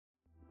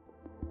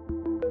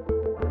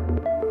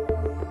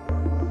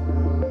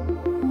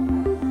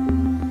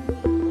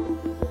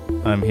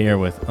I'm here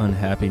with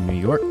Unhappy New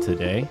York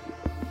today.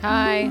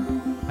 Hi.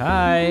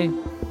 Hi.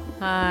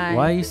 Hi.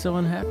 Why are you so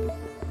unhappy?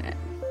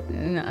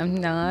 No, I'm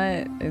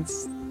not.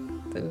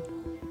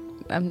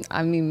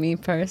 Me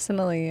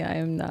personally, I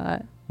am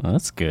not. Well,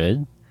 that's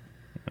good.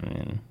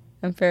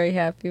 I'm very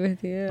happy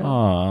with you.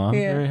 Aw, I'm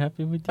Yeah. very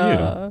happy with you.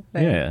 Oh,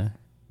 thanks. Yeah,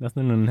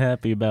 nothing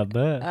unhappy about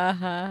that.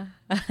 Uh-huh.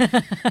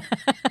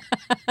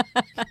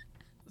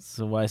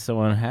 So why so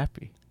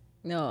unhappy?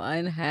 No,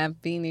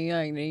 unhappy New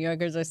York. New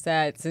Yorkers are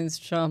sad since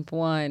Trump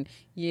won.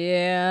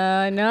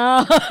 Yeah,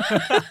 no.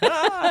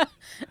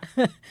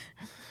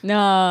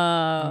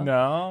 No.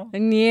 No.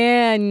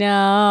 Yeah,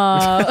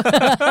 no.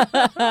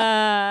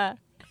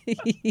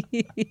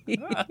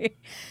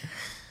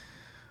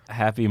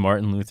 Happy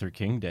Martin Luther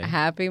King Day.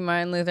 Happy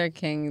Martin Luther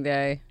King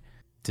Day.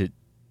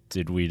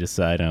 Did we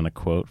decide on a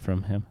quote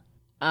from him?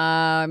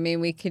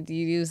 We could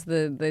use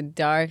the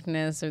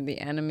darkness or the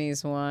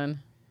enemies one.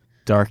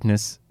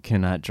 Darkness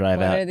cannot drive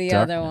What out are the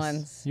darkness. other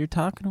ones? You're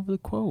talking over the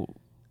quote.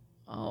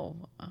 I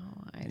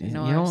didn't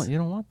know. You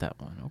don't want that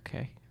one.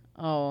 Okay.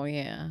 Oh,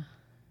 yeah.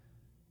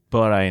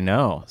 But I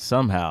know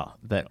somehow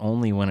that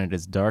only when it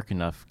is dark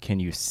enough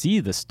can you see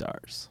the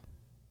stars.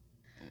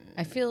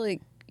 I feel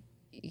like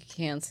you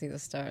can't see the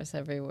stars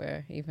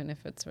everywhere, even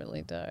if it's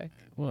really dark.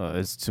 Well,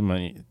 there's too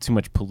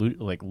much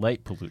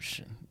light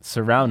pollution.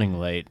 Surrounding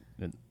light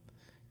that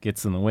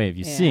gets in the way of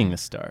you seeing the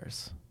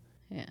stars.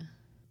 Yeah.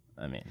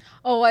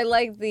 Oh, I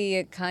like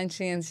the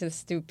conscientious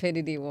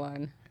stupidity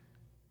one.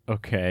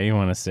 Okay, you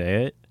want to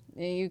say it?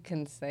 Yeah, you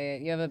can say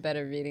it. You have a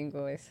better reading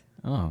voice.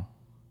 Oh.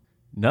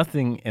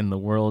 Nothing in the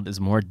world is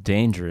more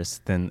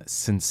dangerous than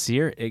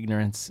sincere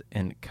ignorance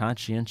and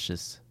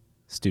conscientious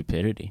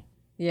stupidity.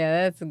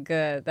 Yeah, that's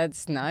good.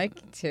 That's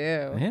snarky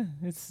too. Yeah,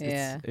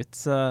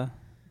 it's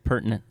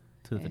pertinent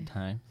to the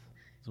time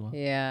as well.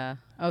 Yeah.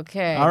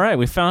 Okay. All right,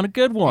 we found a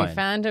good one. We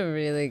found a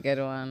really good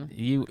one.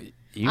 You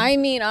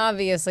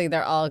Obviously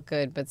they're all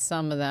good, but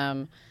some of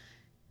them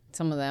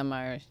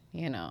are,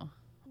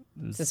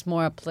 just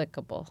more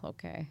applicable.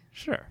 Okay.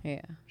 Sure.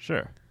 Yeah.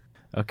 Sure.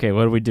 Okay,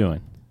 what are we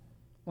doing?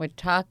 We're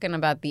talking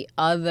about the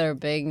other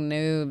big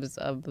news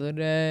of the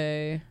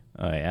day.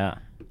 Oh, yeah.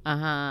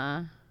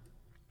 Uh-huh.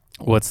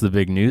 What's the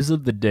big news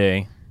of the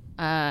day?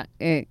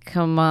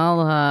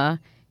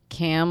 Kamala.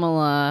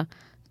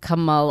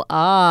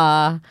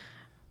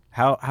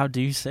 How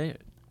do you say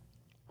it?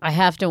 I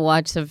have to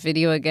watch the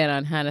video again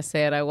on how to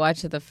say it. I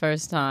watched it the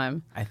first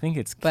time. I think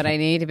it's... But I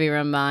need to be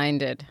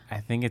reminded.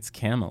 I think it's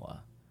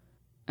Kamala.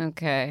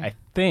 Okay. I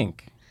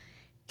think.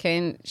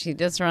 Can she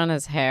just run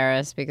as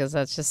Harris because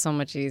that's just so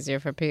much easier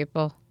for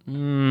people?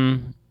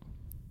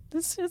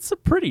 It's a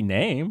pretty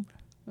name.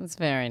 It's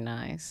very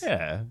nice.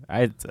 Yeah.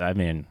 I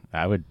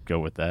would go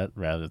with that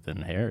rather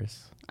than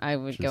Harris. I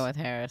would go with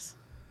Harris.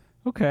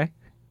 Okay.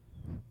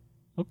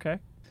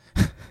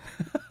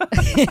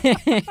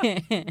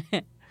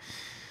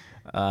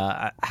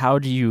 How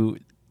do you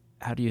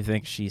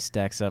think she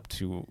stacks up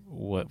to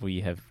what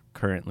we have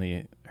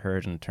currently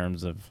heard in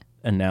terms of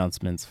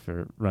announcements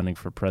for running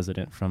for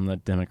president from the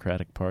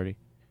Democratic Party?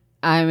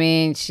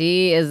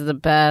 She is the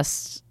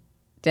best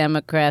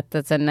Democrat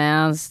that's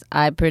announced.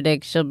 I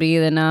predict she'll be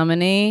the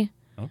nominee.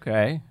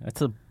 Okay,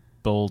 that's a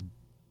bold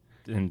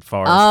and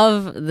far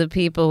of the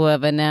people who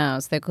have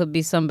announced. There could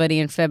be somebody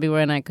in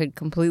February, and I could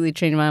completely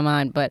change my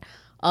mind. But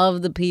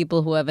of the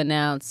people who have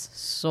announced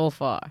so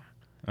far.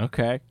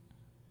 Okay,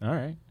 all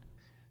right.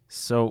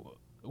 So,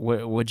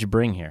 what'd you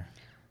bring here?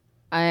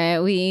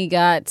 We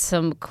got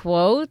some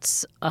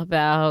quotes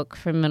about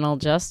criminal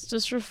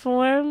justice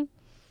reform,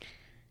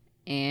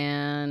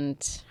 and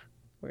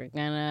we're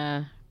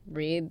gonna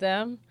read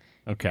them.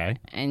 Okay.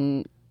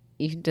 And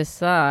you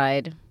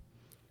decide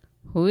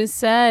who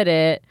said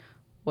it.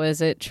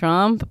 Was it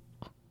Trump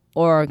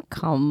or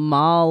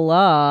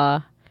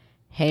Kamala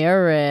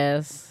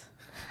Harris?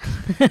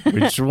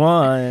 Which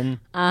one?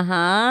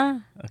 Uh-huh.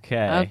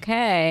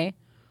 Okay.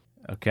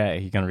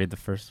 You gonna read the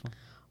first one?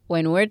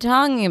 When we're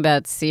talking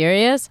about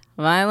serious,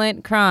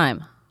 violent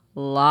crime,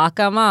 lock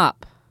 'em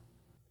up.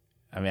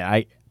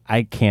 I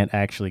can't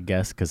actually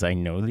guess because I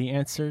know the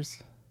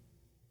answers.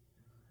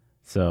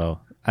 So,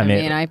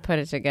 I put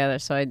it together,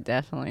 so I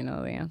definitely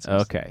know the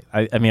answers. Okay.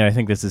 I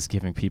think this is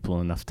giving people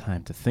enough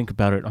time to think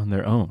about it on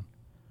their own.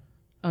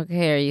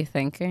 Okay, are you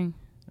thinking?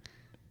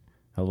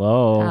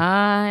 Hello?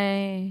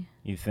 Hi.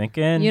 You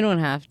thinking? You don't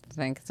have to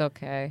think. It's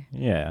okay.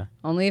 Yeah.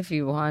 Only if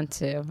you want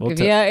to.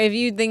 If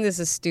you think this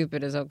is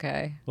stupid, it's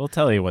okay. We'll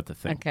tell you what to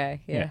think.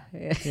 Okay, yeah.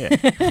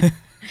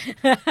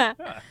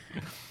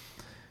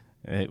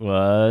 It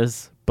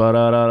was...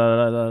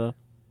 That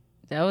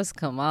That was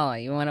Kamala.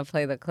 You want to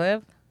play the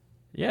clip?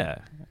 Yeah.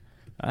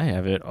 I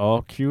have it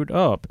all queued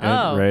up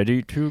and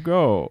ready to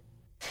go.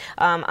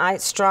 I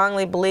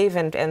strongly believe,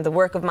 and the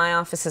work of my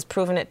office has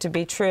proven it to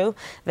be true,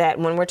 that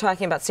when we're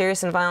talking about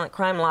serious and violent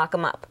crime, lock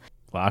them up.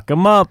 Lock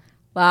them up.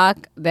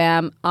 Lock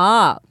them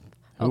up.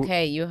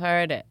 Okay, you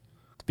heard it.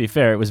 To be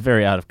fair, it was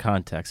very out of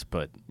context,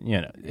 but,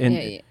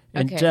 in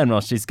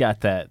general, she's got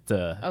that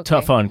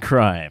tough on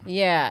crime.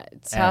 Yeah,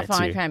 tough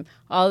attitude. on crime.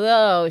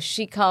 Although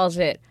she calls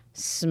it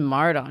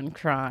smart on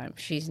crime.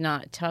 She's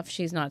not tough.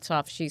 She's not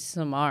soft. She's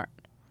smart.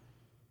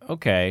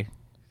 Okay.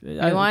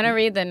 You want to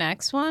read the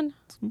next one?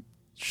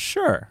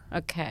 Sure.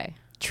 Okay.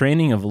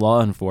 Training of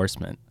law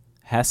enforcement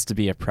has to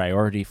be a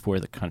priority for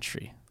the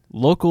country.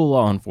 Local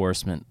law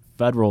enforcement,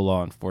 federal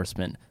law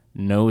enforcement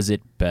knows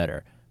it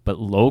better, but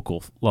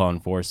local law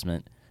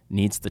enforcement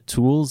needs the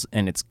tools,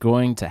 and it's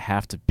going to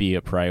have to be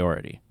a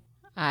priority.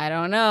 I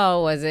don't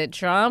know. Was it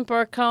Trump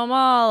or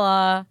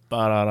Kamala?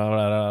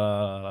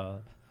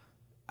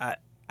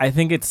 I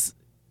think it's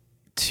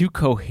too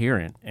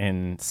coherent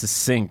and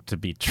succinct to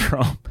be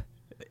Trump.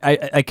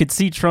 I could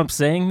see Trump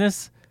saying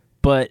this,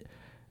 but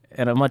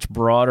in a much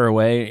broader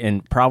way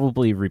and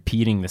probably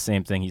repeating the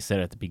same thing he said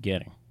at the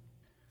beginning.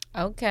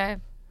 Okay.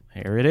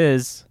 Here it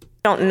is.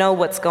 Don't know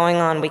what's going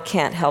on, we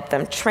can't help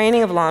them.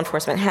 Training of law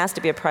enforcement has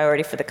to be a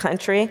priority for the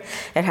country.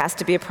 It has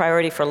to be a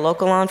priority for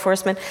local law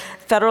enforcement.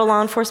 Federal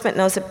law enforcement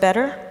knows it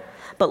better,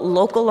 but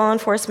local law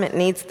enforcement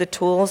needs the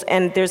tools,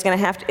 and it's going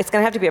to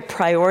have to be a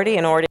priority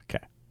in order.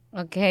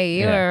 Okay,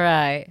 you were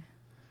right.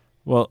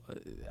 Well,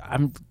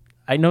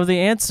 I know the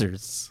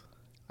answers.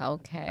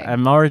 Okay. I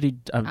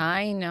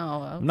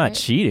know. Okay. I'm not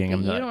cheating.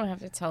 You don't have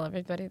to tell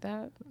everybody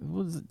that.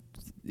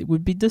 It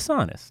would be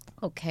dishonest.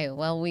 Okay,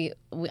 well, we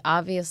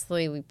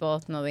obviously we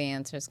both know the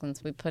answers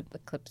since we put the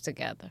clips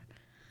together.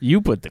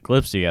 You put the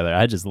clips together.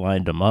 I just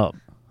lined them up.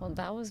 Well,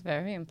 that was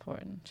very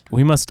important.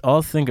 We must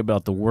all think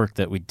about the work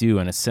that we do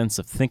in a sense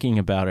of thinking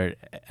about it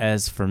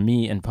as, for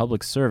me, in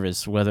public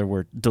service, whether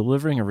we're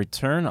delivering a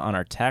return on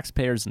our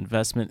taxpayers'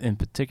 investment, in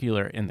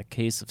particular in the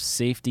case of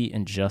safety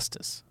and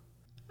justice.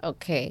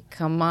 Okay,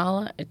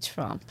 Kamala or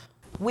Trump?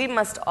 We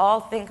must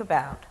all think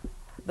about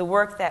the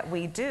work that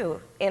we do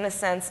in a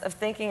sense of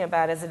thinking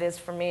about, as it is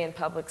for me in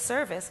public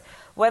service,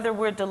 whether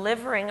we're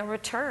delivering a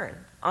return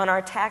on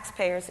our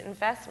taxpayers'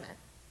 investment,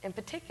 in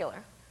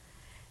particular,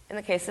 in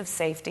the case of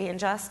safety and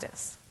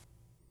justice.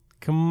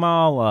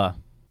 Kamala.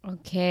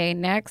 Okay,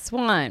 next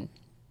one.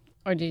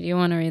 Or did you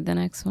want to read the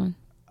next one?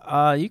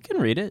 You can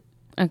read it.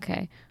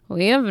 Okay.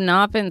 We have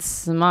not been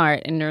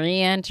smart in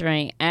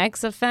re-entering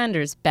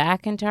ex-offenders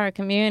back into our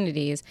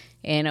communities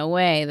in a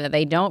way that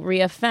they don't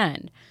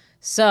re-offend.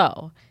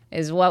 So,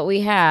 is what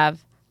we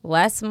have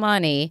less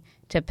money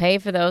to pay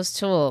for those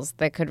tools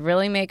that could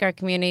really make our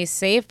communities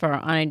safer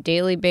on a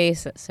daily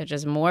basis, such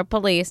as more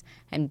police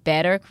and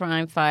better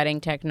crime-fighting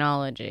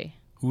technology?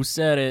 Who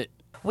said it?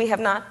 We have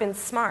not been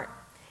smart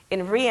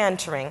in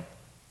re-entering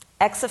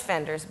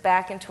ex-offenders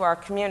back into our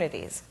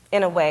communities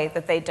in a way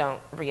that they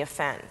don't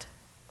re-offend.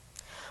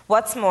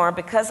 What's more,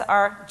 because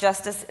our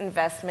justice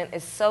investment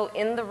is so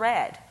in the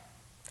red,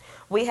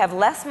 we have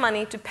less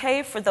money to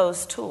pay for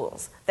those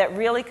tools that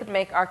really could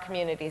make our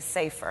communities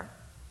safer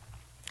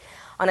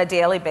on a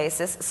daily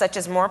basis, such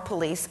as more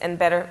police and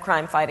better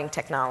crime-fighting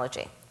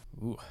technology.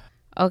 Ooh.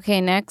 Okay,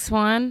 next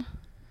one.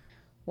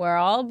 We're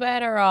all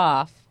better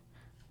off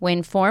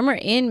when former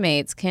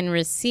inmates can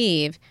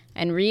receive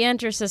and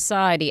re-enter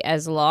society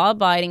as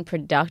law-abiding,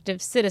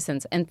 productive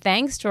citizens. And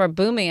thanks to our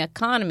booming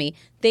economy,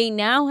 they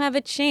now have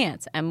a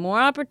chance and more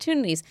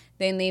opportunities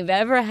than they've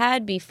ever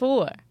had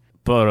before.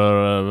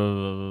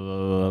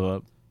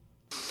 And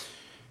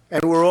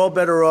we're all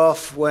better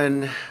off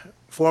when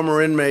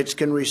former inmates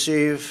can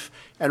receive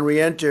and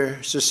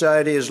re-enter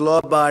society as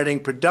law-abiding,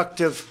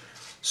 productive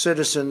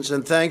citizens.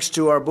 And thanks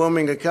to our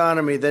booming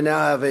economy, they now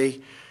have a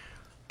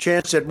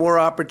chance at more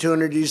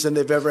opportunities than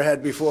they've ever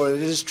had before.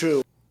 It is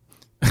true.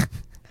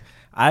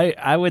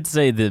 I would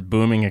say the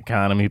booming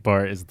economy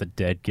part is the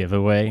dead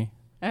giveaway.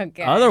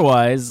 Okay.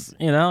 Otherwise,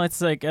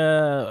 it's like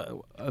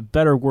a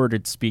better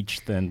worded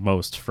speech than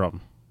most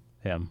from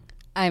him.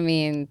 I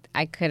mean,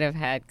 I could have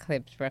had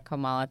clips where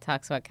Kamala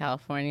talks about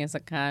California's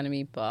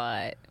economy,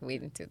 but we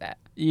didn't do that.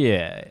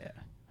 Yeah.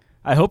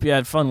 I hope you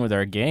had fun with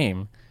our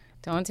game.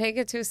 Don't take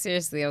it too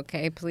seriously,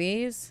 okay,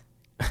 please?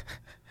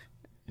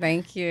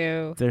 Thank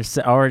you. They're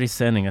already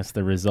sending us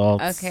the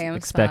results. Okay, I'm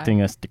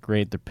expecting us to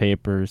grade the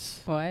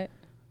papers. What?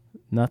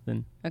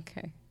 Nothing.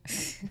 Okay.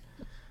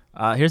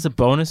 Here's a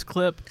bonus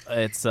clip.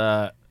 It's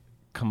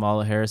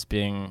Kamala Harris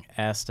being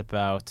asked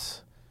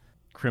about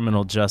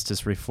criminal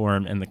justice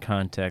reform in the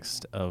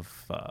context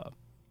of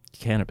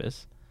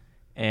cannabis.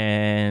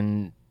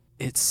 And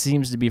it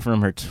seems to be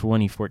from her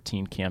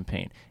 2014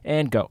 campaign.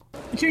 And go.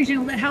 Attorney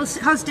General, the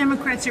House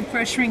Democrats are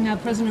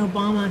pressuring President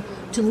Obama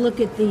to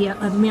look at the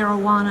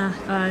marijuana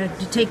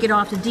to take it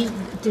off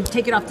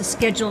the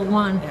Schedule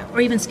 1 or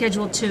even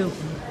Schedule 2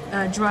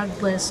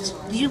 drug list.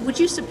 Would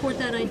you support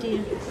that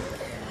idea?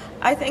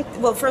 I think,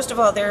 well, first of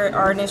all, there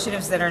are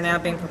initiatives that are now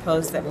being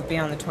proposed that will be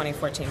on the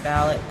 2014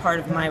 ballot. Part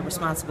of my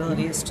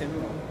responsibility is to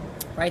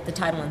write the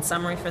title and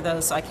summary for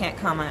those, so I can't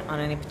comment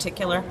on any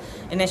particular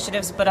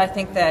initiatives, but I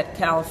think that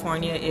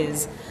California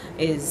is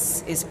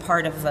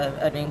part of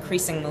an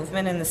increasing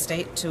movement in the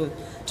state to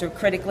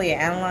critically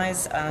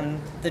analyze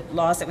the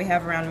laws that we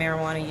have around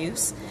marijuana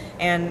use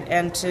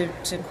and to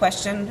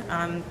question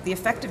the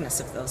effectiveness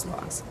of those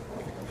laws.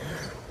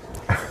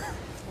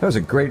 That was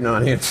a great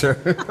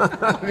non-answer. It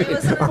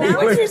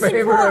was an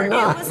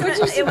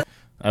analysis.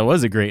 That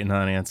was a great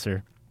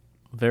non-answer.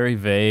 very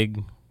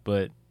vague,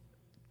 but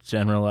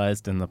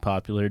generalized in the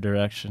popular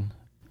direction.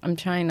 I'm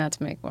trying not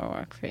to make more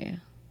work for you.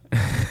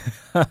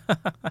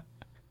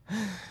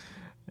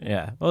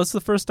 Yeah. Well, it's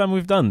the first time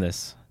we've done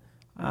this.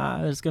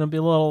 There's going to be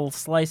a little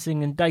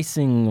slicing and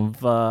dicing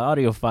of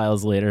audio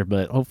files later,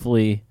 but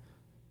hopefully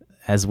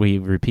as we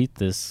repeat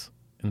this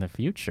in the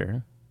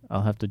future,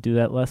 I'll have to do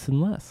that less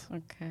and less.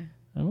 Okay.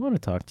 I want to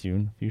talk to you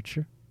in the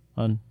future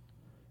on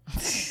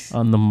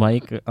the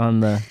mic, on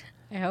the...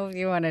 I hope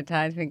you want to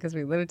time me because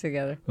we live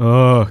together.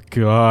 Oh,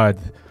 God.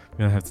 I'm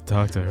going to have to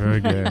talk to her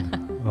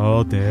again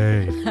all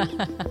day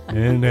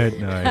and at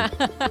night.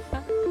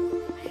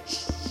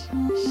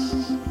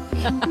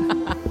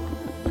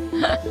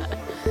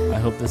 I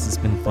hope this has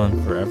been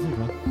fun for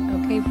everyone.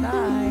 Okay,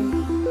 bye.